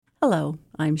Hello,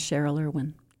 I'm Cheryl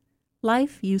Irwin.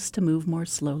 Life used to move more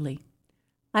slowly.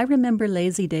 I remember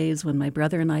lazy days when my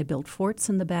brother and I built forts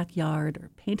in the backyard, or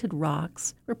painted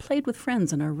rocks, or played with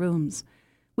friends in our rooms.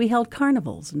 We held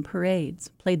carnivals and parades,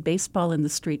 played baseball in the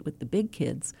street with the big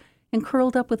kids, and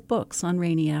curled up with books on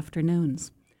rainy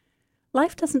afternoons.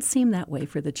 Life doesn't seem that way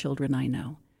for the children I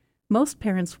know. Most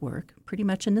parents work, pretty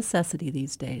much a necessity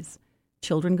these days.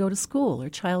 Children go to school or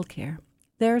childcare.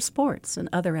 There are sports and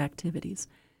other activities.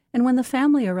 And when the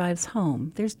family arrives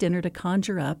home, there's dinner to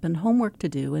conjure up and homework to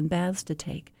do and baths to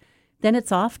take. Then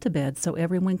it's off to bed so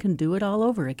everyone can do it all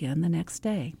over again the next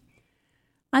day.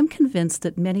 I'm convinced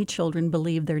that many children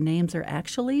believe their names are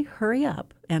actually hurry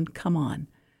up and come on.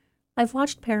 I've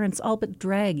watched parents all but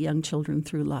drag young children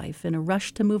through life in a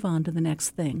rush to move on to the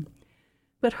next thing.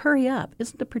 But hurry up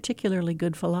isn't a particularly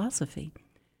good philosophy.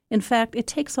 In fact, it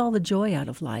takes all the joy out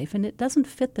of life, and it doesn't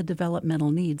fit the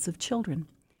developmental needs of children.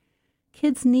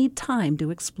 Kids need time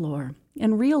to explore,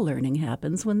 and real learning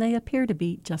happens when they appear to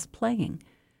be just playing.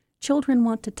 Children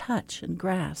want to touch and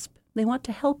grasp. They want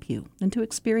to help you and to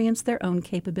experience their own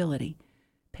capability.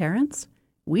 Parents,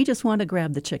 we just want to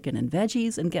grab the chicken and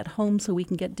veggies and get home so we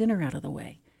can get dinner out of the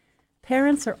way.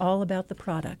 Parents are all about the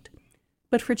product.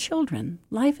 But for children,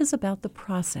 life is about the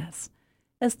process.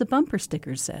 As the bumper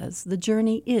sticker says, the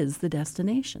journey is the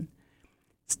destination.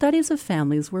 Studies of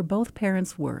families where both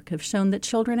parents work have shown that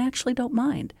children actually don't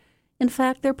mind. In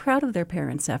fact, they're proud of their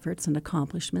parents' efforts and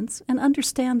accomplishments and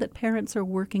understand that parents are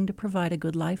working to provide a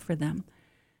good life for them.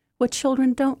 What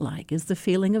children don't like is the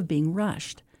feeling of being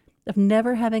rushed, of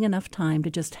never having enough time to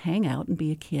just hang out and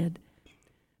be a kid.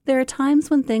 There are times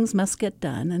when things must get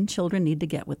done and children need to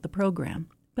get with the program,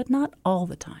 but not all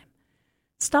the time.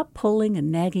 Stop pulling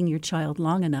and nagging your child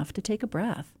long enough to take a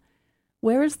breath.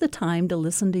 Where is the time to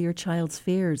listen to your child's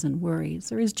fears and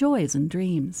worries or his joys and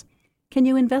dreams? Can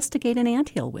you investigate an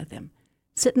anthill with him?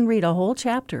 Sit and read a whole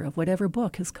chapter of whatever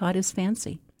book has caught his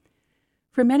fancy.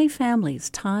 For many families,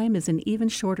 time is in even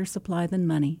shorter supply than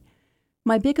money.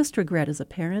 My biggest regret as a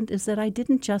parent is that I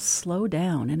didn't just slow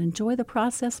down and enjoy the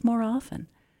process more often.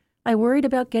 I worried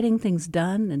about getting things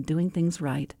done and doing things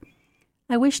right.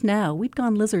 I wish now we'd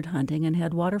gone lizard hunting and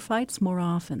had water fights more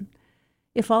often.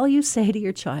 If all you say to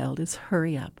your child is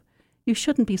hurry up, you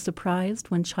shouldn't be surprised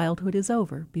when childhood is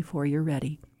over before you're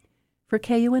ready. For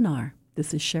KUNR,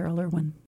 this is Cheryl Irwin.